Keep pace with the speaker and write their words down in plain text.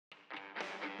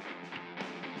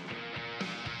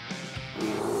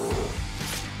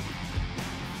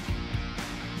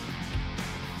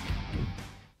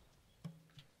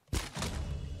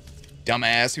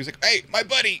Dumbass. He was like, hey, my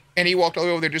buddy. And he walked all the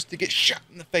way over there just to get shot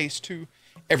in the face, too.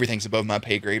 Everything's above my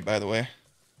pay grade, by the way.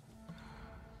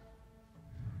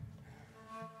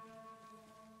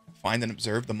 Find and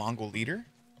observe the Mongol leader.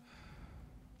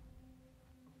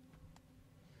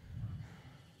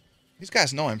 These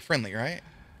guys know I'm friendly, right?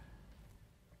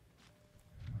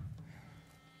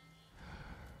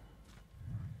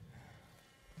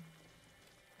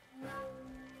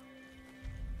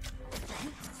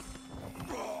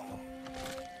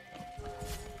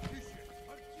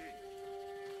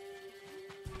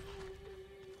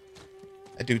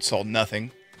 That dude saw nothing.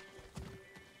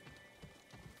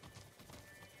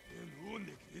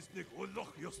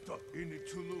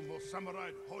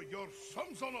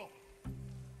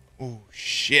 Oh,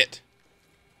 shit.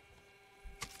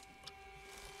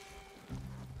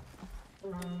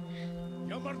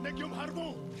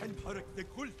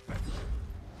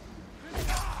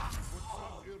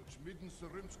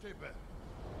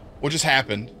 What just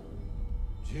happened?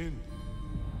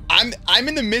 I'm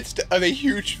in the midst of a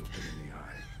huge...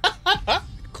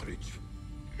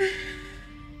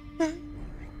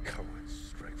 Cowards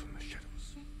strike from the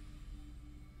shadows.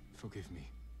 Forgive me,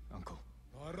 uncle.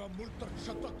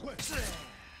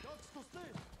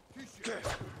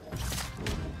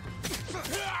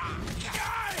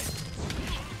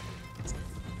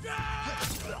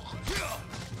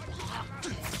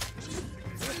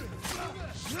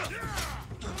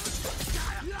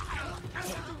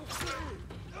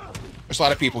 There's a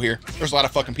lot of people here. There's a lot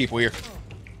of fucking people here.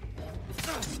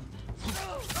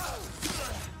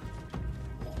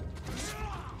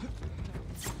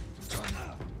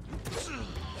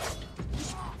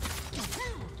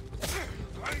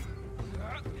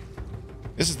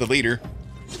 This is the leader.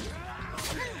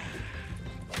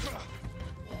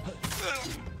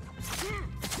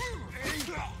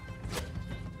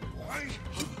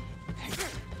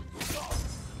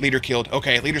 Leader killed.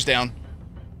 Okay, leader's down.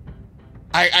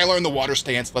 I learned the water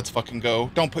stance. Let's fucking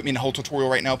go. Don't put me in a whole tutorial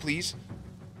right now, please.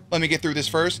 Let me get through this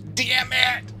first. Damn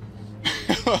it!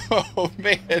 Oh,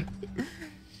 man.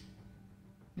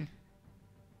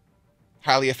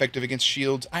 Highly effective against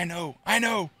shields. I know. I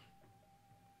know.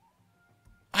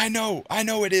 I know. I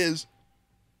know it is.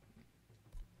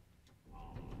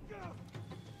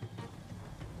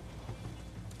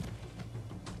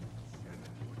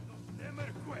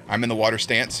 I'm in the water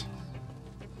stance.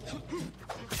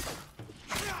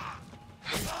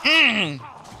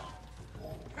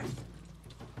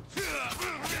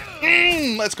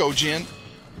 Let's go, Jin.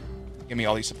 Give me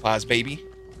all these supplies, baby.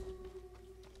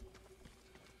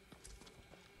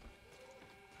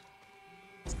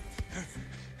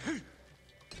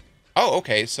 Oh,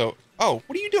 okay, so... Oh,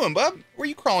 what are you doing, bub? Where are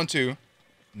you crawling to?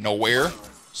 Nowhere.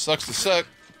 Sucks to suck.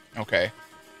 Okay.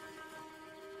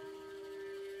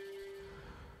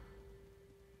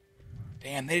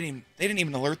 Damn, they didn't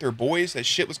even alert their boys that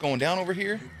shit was going down over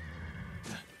here.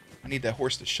 I need that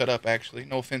horse to shut up, actually.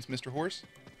 No offense, Mr. Horse.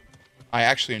 I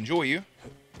actually enjoy you.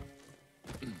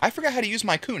 I forgot how to use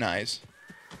my kunais.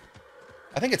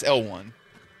 I think it's L1.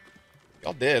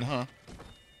 Y'all dead, huh?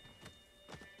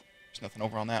 There's nothing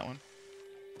over on that one.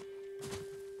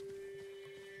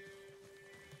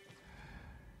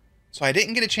 So I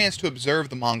didn't get a chance to observe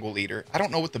the Mongol leader. I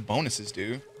don't know what the bonuses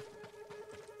do.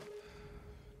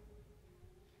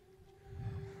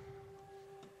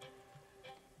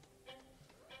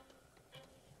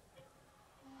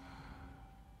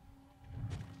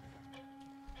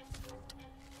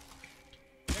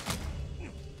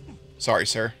 Sorry,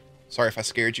 sir. Sorry if I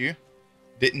scared you.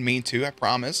 Didn't mean to, I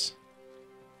promise.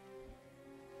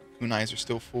 Kunais are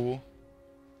still full.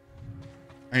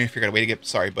 I need to figure out a way to get...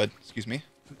 Sorry, bud. Excuse me.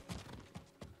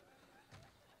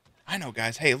 I know,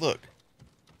 guys. Hey, look.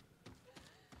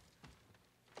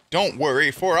 Don't worry,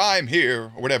 for I'm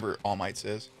here. Or whatever All Might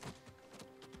says.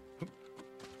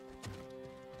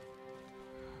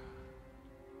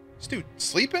 This dude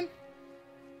sleeping?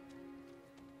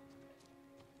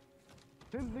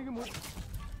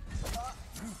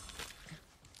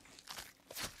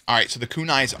 Alright, so the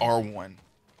kunais are one.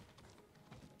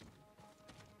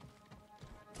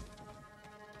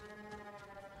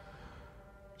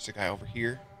 There's a guy over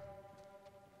here.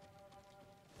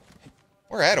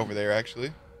 We're at over there,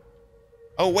 actually.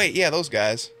 Oh, wait, yeah, those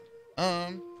guys.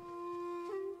 Wait,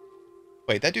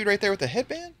 that dude right there with the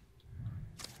headband?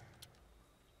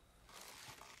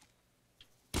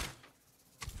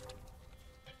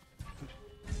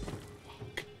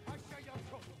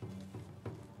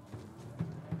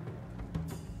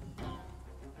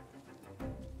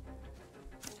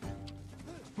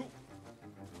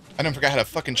 I done forgot how to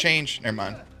fucking change. Never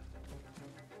mind.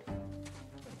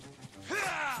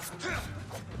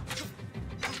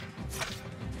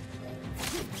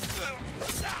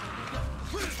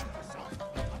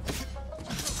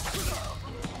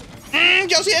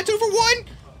 Y'all see that 2 for 1?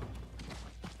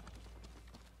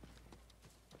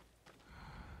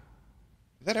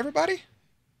 Is that everybody?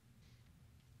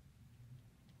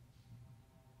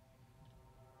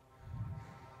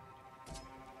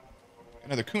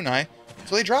 Another kunai.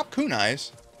 So they drop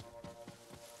kunais.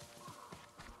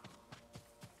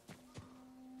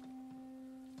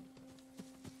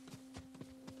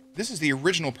 This is the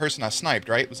original person I sniped,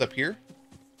 right? It was up here.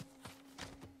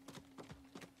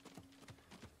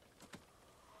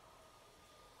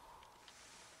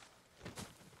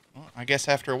 Well, I guess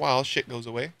after a while, shit goes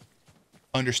away.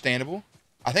 Understandable.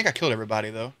 I think I killed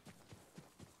everybody, though.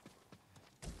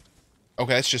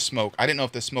 Okay, that's just smoke. I didn't know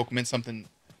if the smoke meant something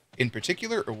in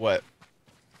particular or what.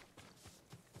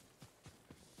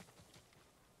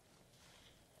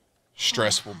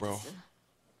 Stressful, bro.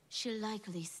 She'll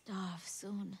likely starve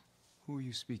soon. Who are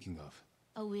you speaking of?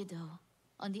 A widow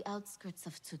on the outskirts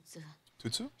of Tsutsu.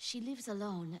 Tutsu? She lives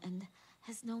alone and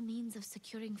has no means of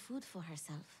securing food for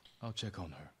herself. I'll check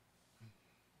on her.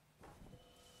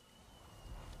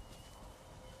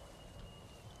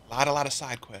 Lot of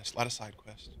side quests.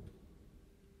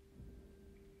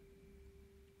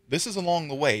 This is along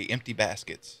the way, empty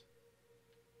baskets.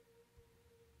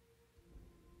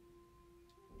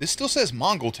 This still says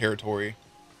Mongol territory.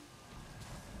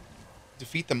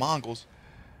 Defeat the Mongols.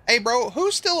 Hey, bro,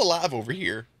 who's still alive over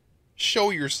here? Show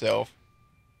yourself.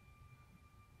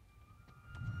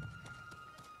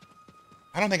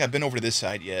 I don't think I've been over to this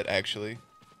side yet, actually.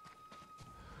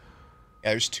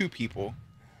 Yeah, there's 2 people.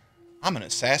 I'm gonna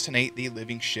assassinate the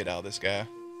living shit out of this guy.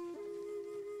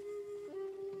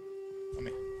 I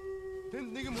mean...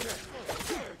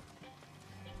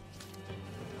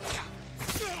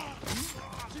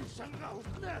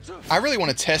 I really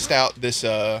want to test out this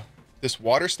this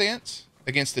water stance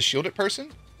against the shielded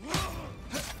person.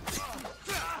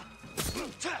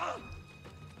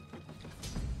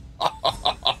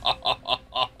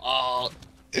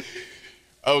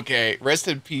 Okay, rest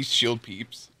in peace, shield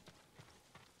peeps.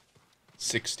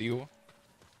 6 steel.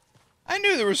 I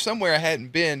knew there was somewhere I hadn't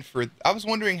been for... I was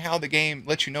wondering how the game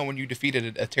lets you know when you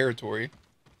defeated a territory.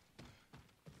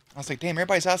 I was like, damn,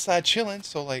 everybody's outside chilling,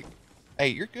 so like, hey,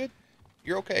 you're good.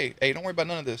 You're okay. Hey, don't worry about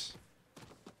none of this.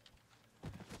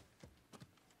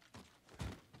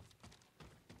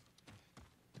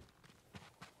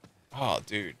 Oh,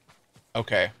 dude.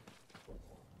 Okay.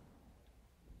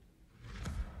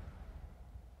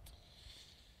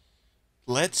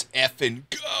 Let's effing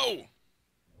go!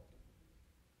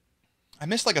 I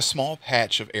missed like a small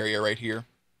patch of area right here.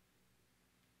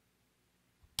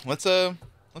 Let's head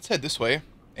this way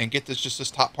and get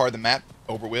this top part of the map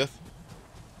over with.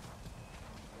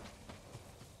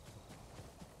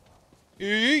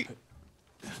 Eee!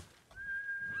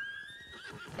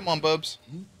 Come on, bubs.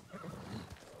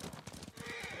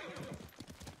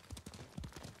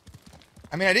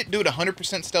 I mean, I didn't do it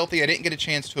 100% stealthy. I didn't get a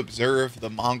chance to observe the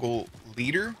Mongol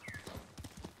leader.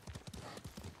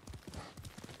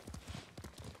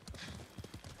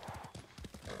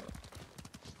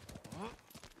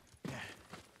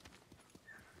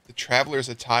 The traveler's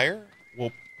attire?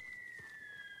 Well...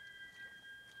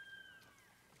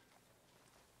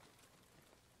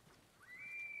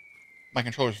 My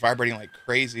controller's vibrating like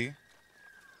crazy.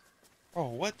 Oh,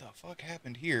 what the fuck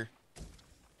happened here?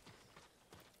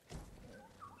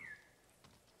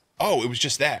 Oh, it was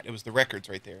just that. It was the records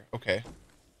right there. Okay.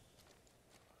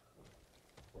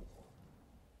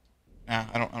 Nah,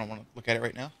 I don't want to look at it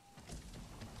right now.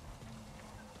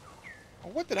 Oh,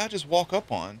 what did I just walk up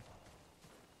on?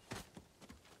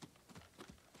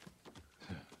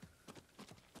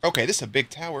 Okay, this is a big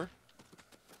tower.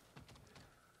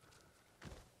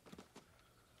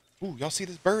 Ooh, y'all see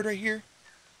this bird right here?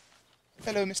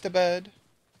 Hello, Mr. Bird.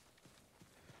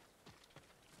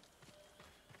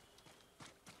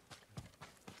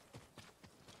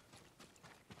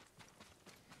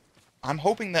 I'm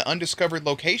hoping the undiscovered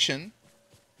location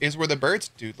is where the bird's...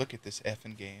 Dude, look at this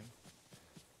effing game.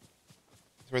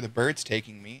 It's where the bird's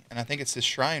taking me. And I think it's this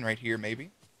shrine right here,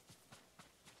 maybe.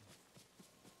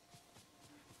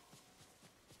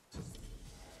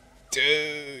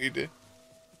 Dude.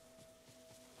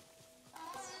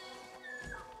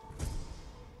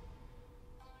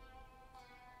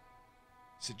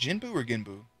 Is it Jinbu or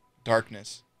Ginbu?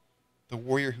 Darkness. The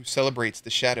warrior who celebrates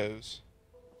the shadows.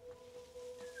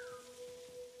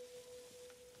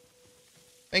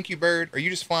 Thank you, bird. Are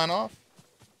you just flying off?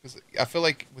 Because I feel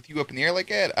like with you up in the air like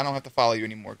that, I don't have to follow you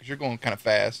anymore because you're going kind of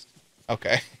fast.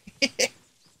 Okay.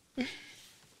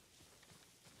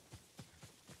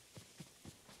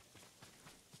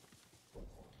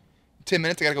 10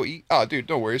 minutes, I gotta go eat. Oh, dude,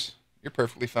 no worries. You're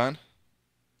perfectly fine.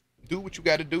 Do what you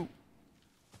gotta do.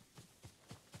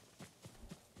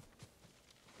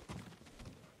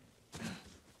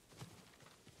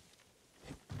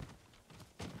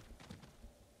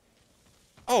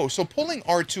 Oh, so pulling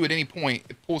R2 at any point,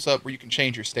 it pulls up where you can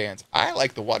change your stance. I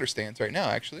like the water stance right now,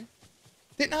 actually.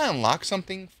 Didn't I unlock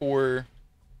something for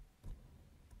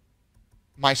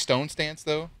my stone stance,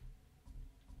 though?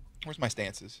 Where's my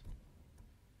stances?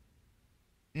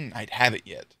 I have it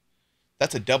yet.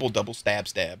 That's a double stab.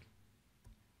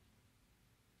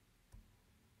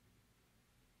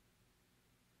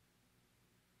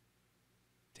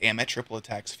 Damn, that triple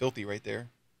attack's filthy right there.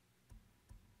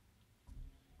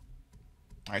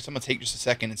 Alright, so I'm going to take just a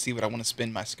second and see what I want to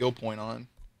spend my skill point on.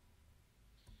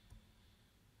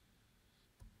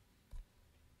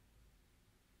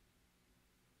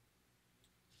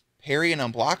 Parry an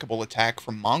unblockable attack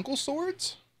from Mongol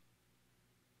swords?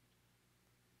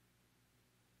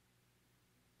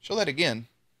 Show that again.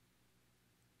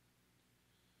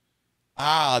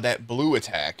 Ah, that blue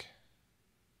attack.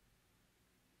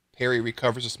 Parry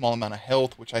recovers a small amount of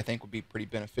health, which I think would be pretty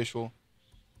beneficial.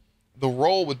 The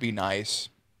roll would be nice.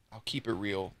 I'll keep it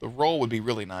real. The roll would be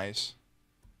really nice.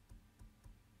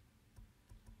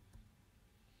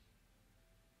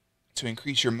 To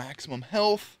increase your maximum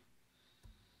health.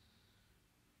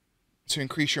 To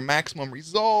increase your maximum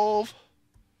resolve.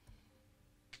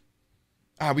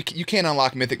 You can't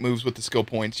unlock mythic moves with the skill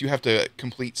points. You have to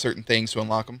complete certain things to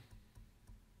unlock them.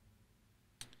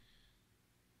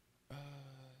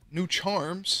 New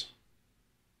charms.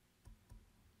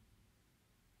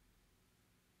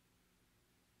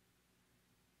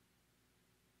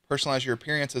 Personalize your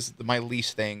appearance is my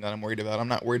least thing that I'm worried about. I'm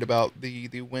not worried about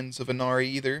the winds of Inari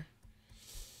either.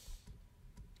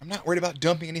 I'm not worried about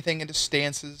dumping anything into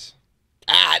stances.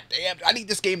 Ah, damn. I need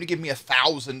this game to give me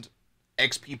 1,000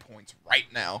 XP points right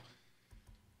now.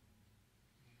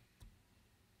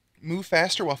 Move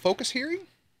faster while focus hearing?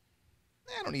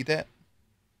 I don't need that.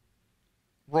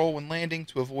 Roll when landing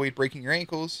to avoid breaking your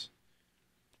ankles.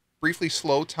 Briefly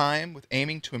slow time with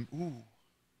aiming to...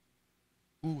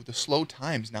 Ooh, the slow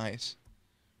time's nice.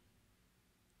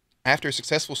 After a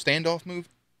successful standoff move...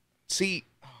 See...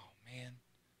 Oh, man.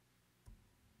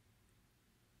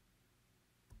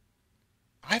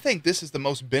 I think this is the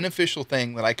most beneficial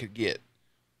thing that I could get.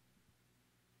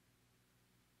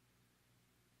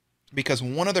 Because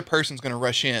one other person's going to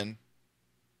rush in.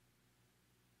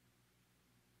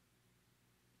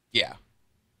 Yeah.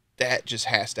 That just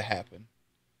has to happen.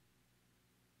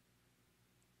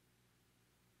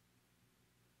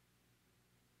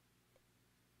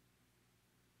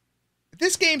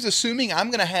 This game's assuming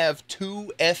I'm going to have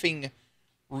 2 effing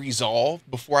resolve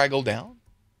before I go down.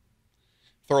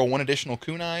 Throw 1 additional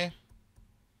kunai.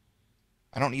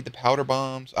 I don't need the powder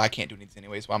bombs. I can't do these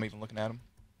anyways while I'm even looking at them.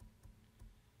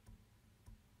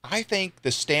 I think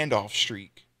the standoff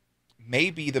streak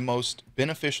may be the most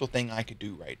beneficial thing I could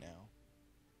do right now.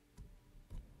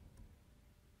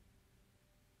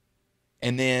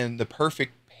 And then the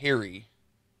perfect parry.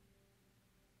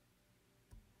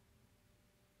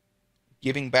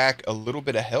 Giving back a little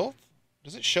bit of health?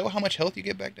 Does it show how much health you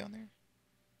get back down there?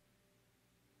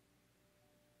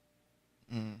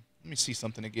 Let me see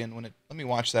something again. Let me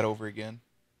watch that over again.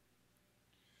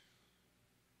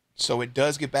 So it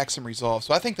does get back some resolve.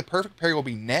 So I think the perfect parry will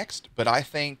be next, but I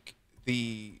think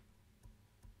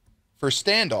for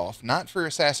standoff, not for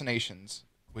assassinations,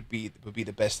 would be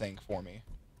the best thing for me.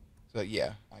 So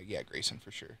yeah, Grayson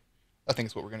for sure. I think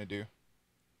it's what we're gonna do.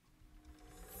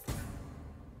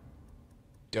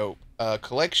 Dope.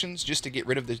 Collections, just to get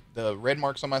rid of the red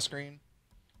marks on my screen.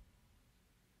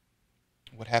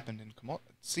 What happened in Komodo?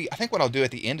 See, I think what I'll do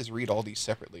at the end is read all these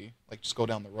separately. Like, just go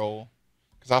down the roll.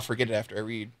 Because I'll forget it after I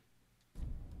read.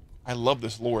 I love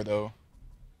this lore, though.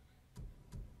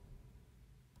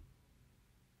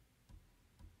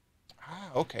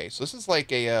 Ah, okay. So this is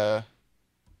like a...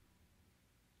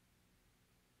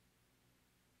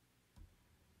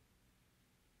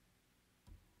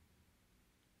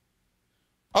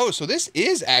 Oh, so this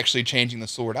is actually changing the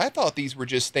sword. I thought these were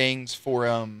just things for,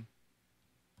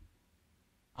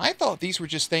 I thought these were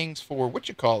just things for,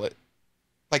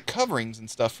 like coverings and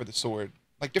stuff for the sword.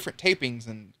 Like different tapings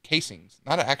and casings.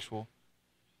 Not an actual...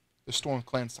 The Storm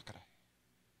Clan Sakura.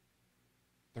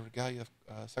 The Regalia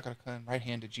of Sakura Clan Right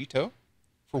Hand to Jito.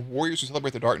 For warriors who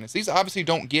celebrate the darkness. These obviously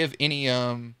don't give any,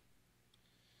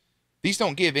 these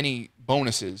don't give any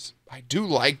bonuses. I do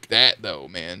like that, though,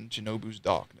 man. Shinobu's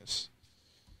Darkness.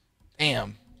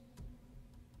 Damn.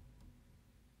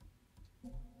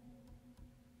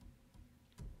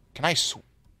 Can I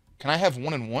have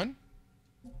 1 and 1?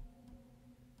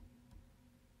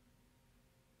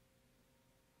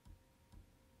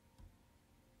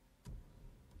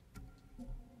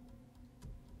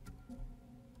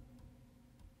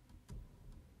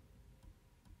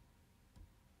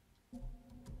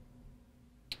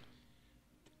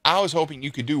 I was hoping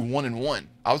you could do 1 and 1.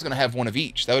 I was going to have one of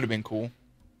each. That would have been cool.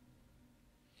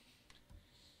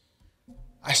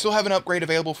 I still have an upgrade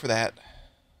available for that.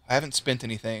 I haven't spent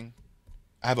anything.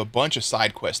 I have a bunch of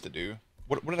side quests to do.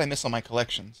 What did I miss on my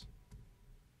collections?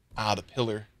 Ah, the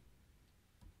pillar.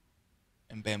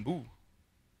 And bamboo.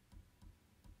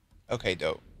 Okay,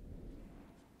 dope.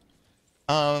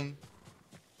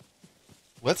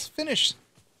 Let's finish.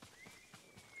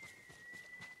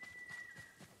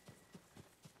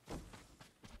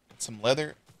 Some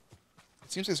leather.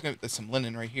 It seems there's some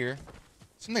linen right here.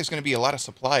 Seems like there's going to be a lot of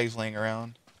supplies laying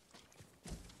around.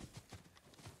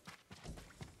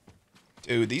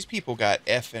 Dude, these people got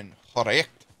effing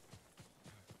correct.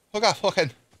 I got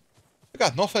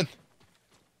nothing.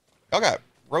 Y'all got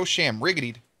Rosham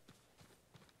riggedied.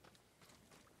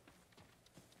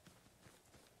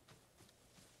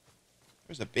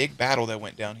 There's a big battle that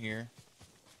went down here.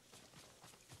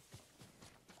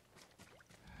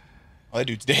 Oh, that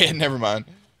dude's dead. Never mind.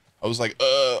 I was like,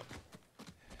 Now,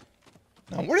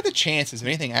 what are the chances of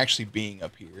anything actually being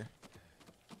up here?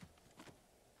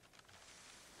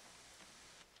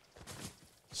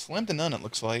 Slim to none, it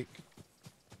looks like.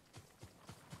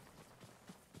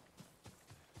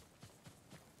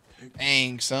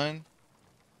 Dang, son.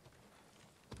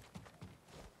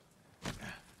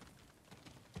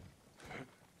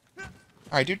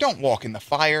 Alright, dude, don't walk in the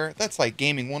fire. That's like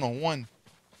gaming 101.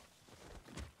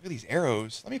 Look at these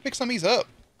arrows. Let me pick some of these up.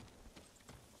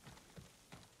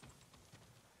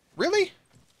 Really?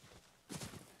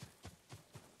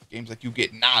 Game's like, you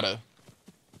get nada.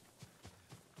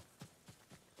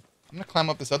 I'm gonna climb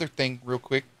up this other thing real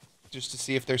quick, just to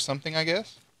see if there's something, I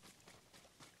guess.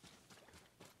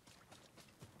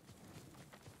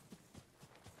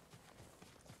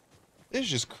 This is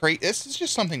just crazy. This is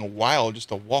just something wild just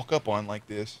to walk up on like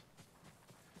this.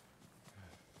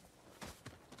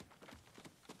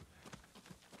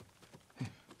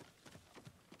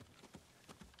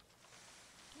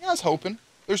 Yeah, I was hoping.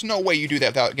 There's no way you do that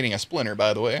without getting a splinter,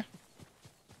 by the way.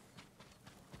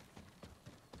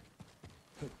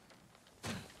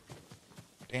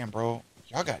 Damn, bro.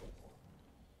 Y'all got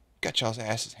y'all's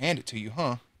asses handed to you,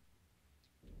 huh?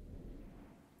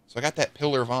 So I got that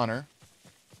Pillar of Honor.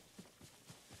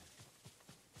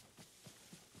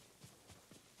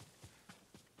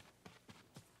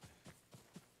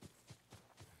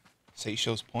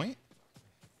 Seisho's Point.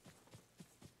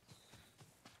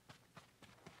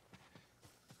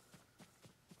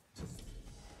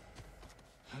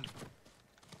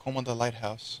 Komoda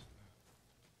Lighthouse.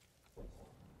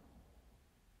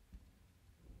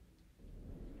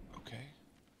 Okay.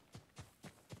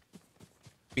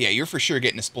 But yeah, you're for sure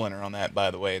getting a splinter on that,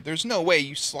 by the way. There's no way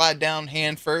you slide down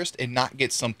hand first and not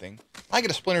get something. I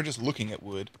get a splinter just looking at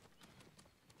wood.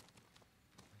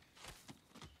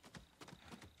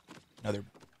 Another...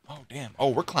 Oh, damn. Oh,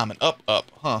 we're climbing up,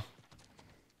 huh?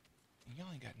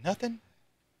 Y'all ain't got nothing?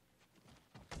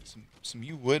 Some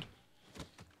yew wood.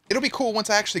 It'll be cool once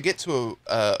I actually get to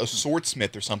a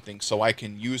swordsmith or something, so I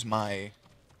can use my...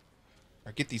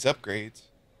 or get these upgrades.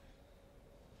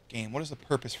 Game, what is the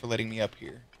purpose for letting me up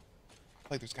here? I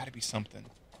feel like there's got to be something.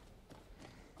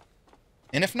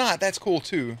 And if not, that's cool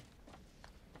too.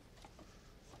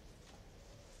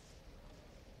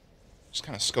 Just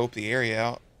kind of scope the area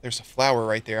out. There's a flower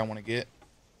right there I want to get.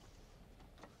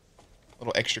 A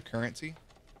little extra currency.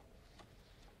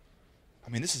 I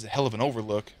mean, this is a hell of an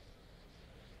overlook.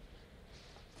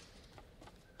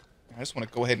 I just want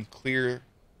to go ahead and clear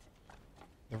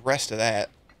the rest of that.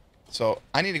 So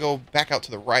I need to go back out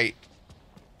to the right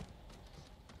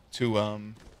to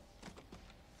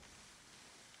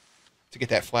get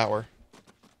that flower.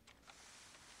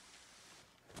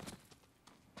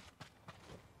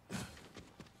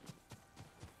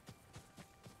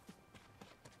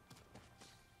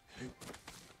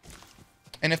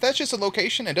 And if that's just a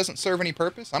location and doesn't serve any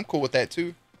purpose, I'm cool with that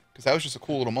too. Because that was just a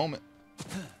cool little moment.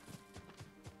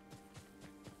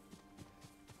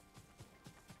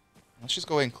 Let's just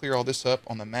go ahead and clear all this up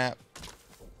on the map. It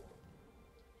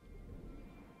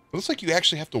looks like you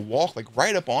actually have to walk like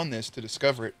right up on this to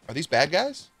discover it. Are these bad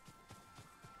guys?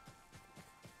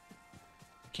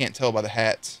 Can't tell by the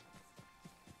hats.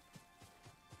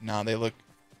 Nah, they look...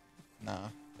 Nah,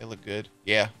 they look good.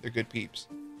 Yeah, they're good peeps.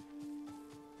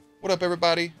 What up,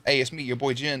 everybody? Hey, it's me, your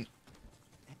boy Jin.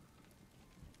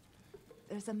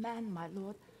 There's a man, my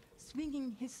lord,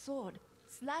 swinging his sword,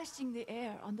 slashing the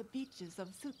air on the beaches of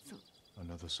Sutsu.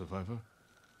 Another survivor?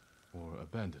 Or a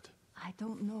bandit? I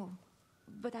don't know,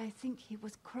 but I think he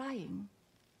was crying.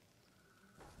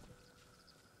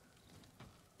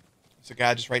 There's a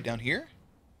guy just right down here?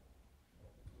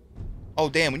 Oh,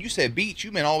 damn, when you said beach,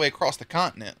 you meant all the way across the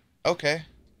continent. Okay.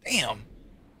 Damn.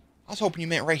 I was hoping you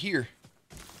meant right here.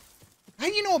 How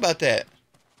do you know about that?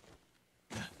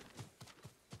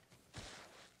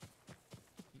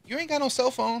 You ain't got no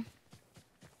cell phone.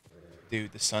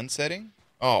 Dude, the sun setting?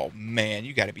 Oh, man,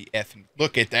 you gotta be effing...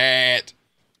 Look at that!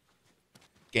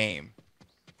 Game.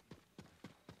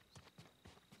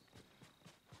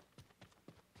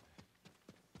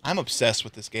 I'm obsessed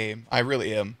with this game. I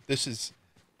really am. This is...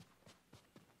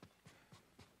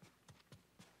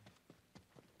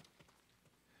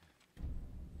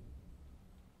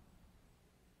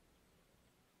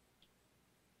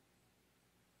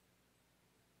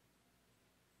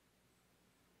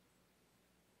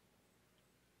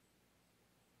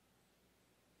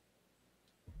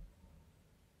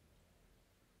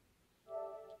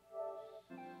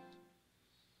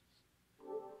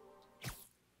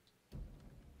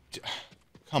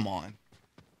 Come on.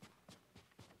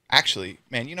 Actually,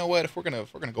 man, you know what? If we're gonna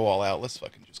go all out, let's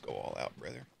fucking just go all out,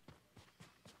 brother.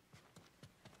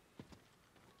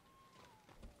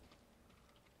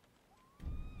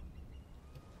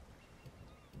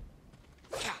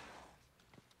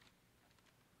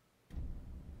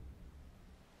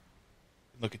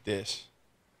 Look at this.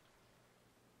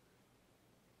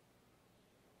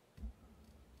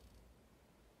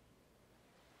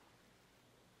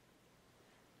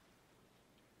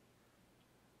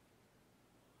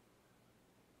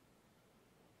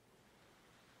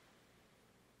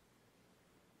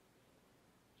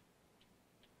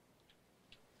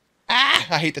 Ah!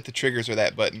 I hate that the triggers are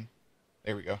that button.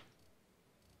 There we go.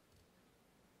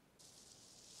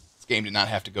 This game did not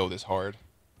have to go this hard.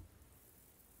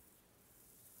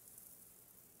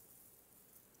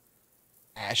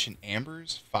 Ash and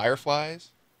Ambers?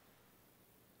 Fireflies?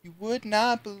 You would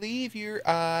not believe your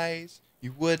eyes.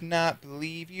 You would not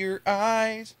believe your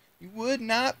eyes. You would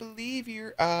not believe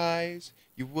your eyes.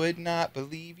 You would not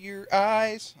believe your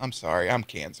eyes. I'm sorry, I'm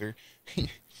Cancer.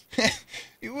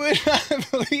 You would not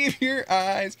believe your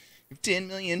eyes. 10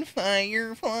 million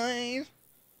fireflies.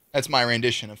 That's my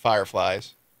rendition of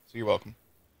Fireflies. So you're welcome.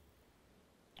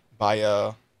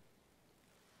 By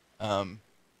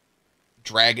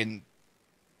Dragon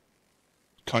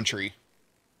Country.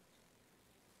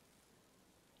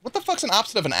 What the fuck's an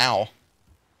opposite of an owl?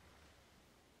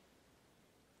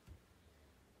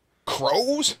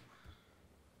 Crows?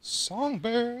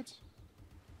 Songbirds?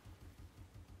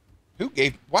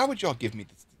 Why would y'all give me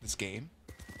this game?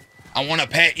 I want to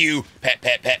pet you. Pet,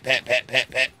 pet, pet, pet, pet, pet,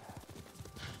 pet.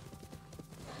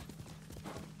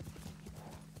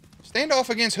 Stand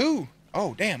off against who?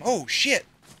 Oh, damn. Oh, shit.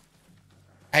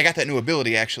 I got that new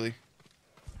ability, actually.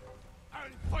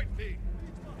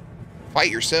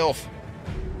 Fight yourself.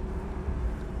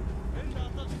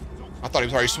 I thought he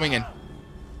was already swinging.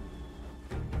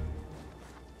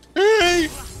 Hey!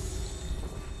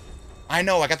 I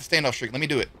know, I got the standoff streak. Let me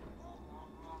do it.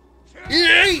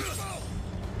 Yay!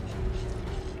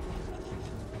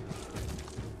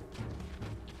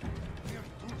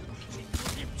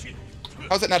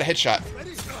 How's that not a headshot?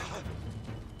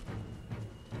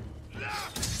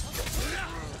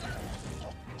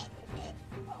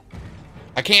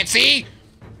 I can't see!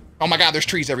 Oh my god, there's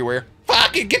trees everywhere.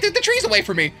 Fuck! Get the trees away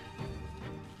from me!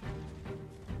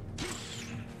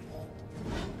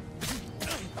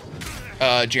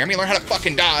 Jeremy, learn how to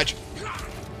fucking dodge.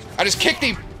 I just kicked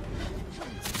him!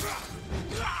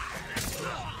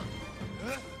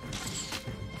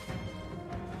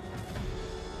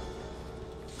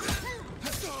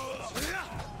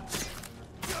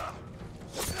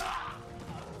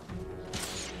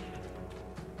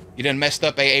 You done messed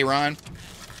up, AA Ron.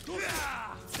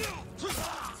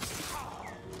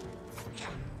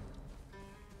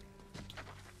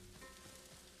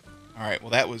 Alright,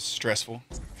 well that was stressful.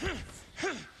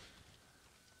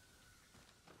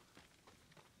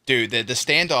 Dude, the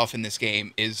standoff in this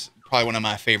game is probably one of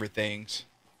my favorite things.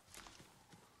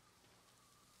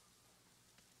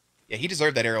 Yeah, he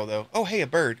deserved that arrow, though. Oh, hey, a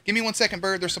bird. Give me 1 second,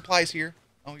 bird. There's supplies here.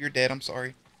 Oh, you're dead. I'm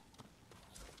sorry.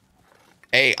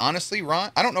 Hey, honestly,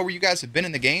 Ron, I don't know where you guys have been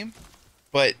in the game,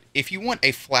 but if you want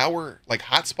a flower, like,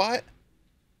 hotspot,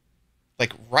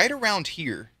 like, right around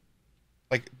here,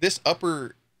 like, this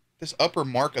upper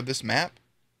mark of this map,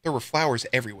 There were flowers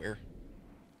everywhere.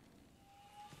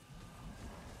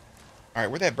 All right,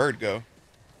 where'd that bird go?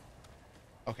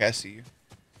 Okay, I see you.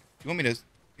 You want me to?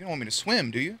 You don't want me to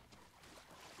swim, do you?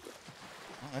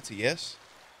 Oh, that's a yes.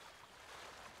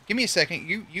 Give me a second.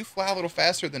 You fly a little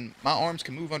faster than my arms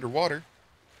can move underwater.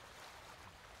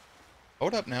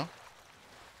 Hold up now.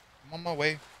 I'm on my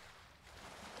way.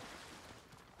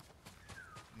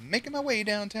 Making my way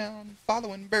downtown,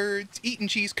 following birds, eating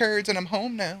cheese curds, and I'm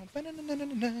home now.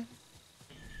 Ba-na-na-na-na-na.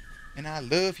 And I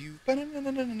love you.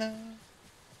 Ba-na-na-na-na-na.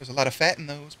 There's a lot of fat in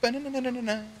those.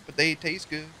 Ba-na-na-na-na-na. But they taste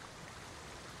good.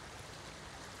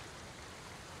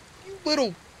 You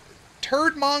little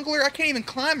turd mongler. I can't even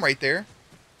climb right there.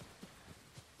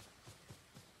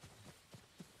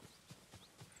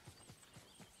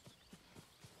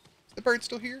 Is the bird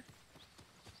still here?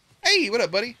 Hey, what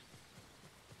up, buddy?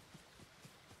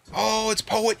 Oh, it's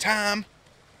poet time.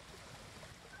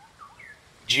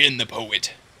 Jin the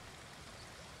poet.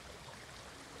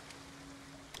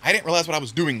 I didn't realize what I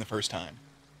was doing the first time.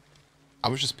 I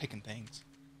was just picking things.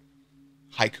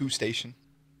 Haiku station.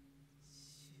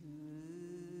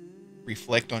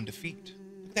 Reflect on defeat.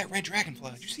 Look at that red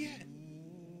dragonfly. Did you see that?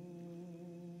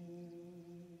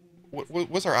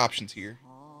 What's our options here?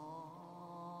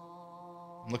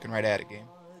 I'm looking right at it, game.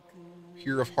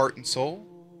 Pure of heart and soul.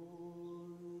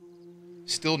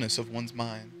 Stillness of one's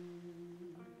mind.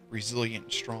 Resilient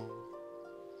and strong.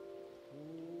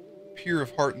 Pure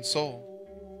of heart and soul.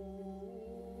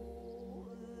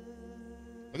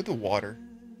 Look at the water.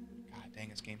 God dang,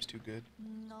 this game's too good.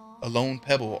 A lone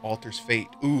pebble alters fate.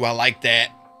 Ooh, I like that.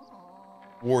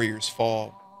 Warriors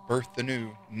fall. Birth the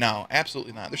new. No,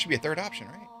 absolutely not. There should be a third option,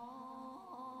 right?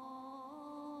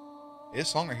 This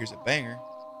song right here's a banger.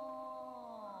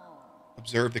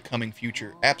 Observe the coming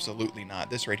future. Absolutely not.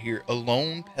 This right here. A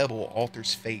lone pebble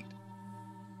alters fate.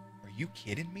 Are you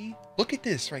kidding me? Look at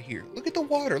this right here. Look at the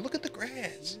water. Look at the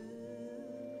grass.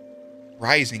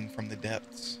 Rising from the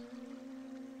depths.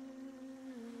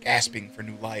 Gasping for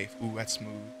new life. Ooh, that's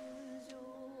smooth.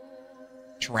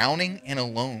 Drowning and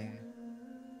alone.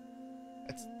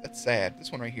 That's sad.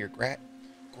 This one right here.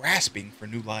 Grasping for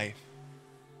new life.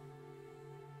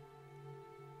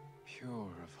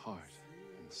 Pure of heart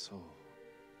and soul.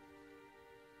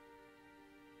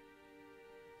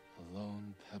 A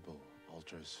lone pebble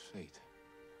alters fate.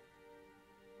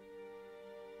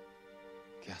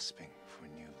 Gasping for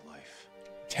new life.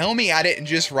 Tell me I didn't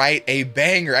just write a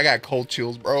banger. I got cold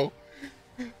chills, bro.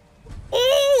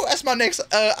 Oh, that's my next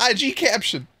IG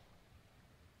caption.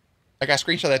 I got to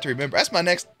screenshot that to remember.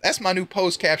 That's my new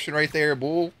post caption right there,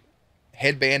 bull.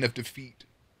 Headband of defeat.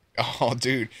 Oh,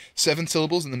 dude. 7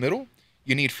 syllables in the middle.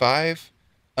 You need 5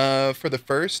 for the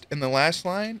first and the last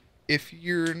line. If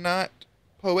you're not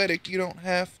poetic, you don't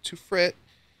have to fret.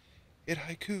 It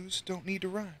haikus don't need to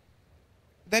rhyme.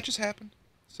 That just happened.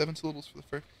 7 syllables for the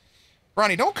first.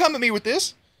 Ronnie, don't come at me with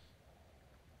this.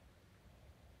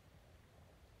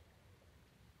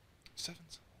 7.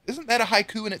 Isn't that a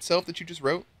haiku in itself that you just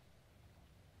wrote?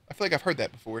 I feel like I've heard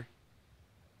that before.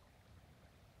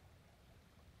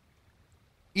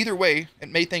 Either way, it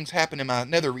made things happen in my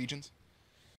nether regions.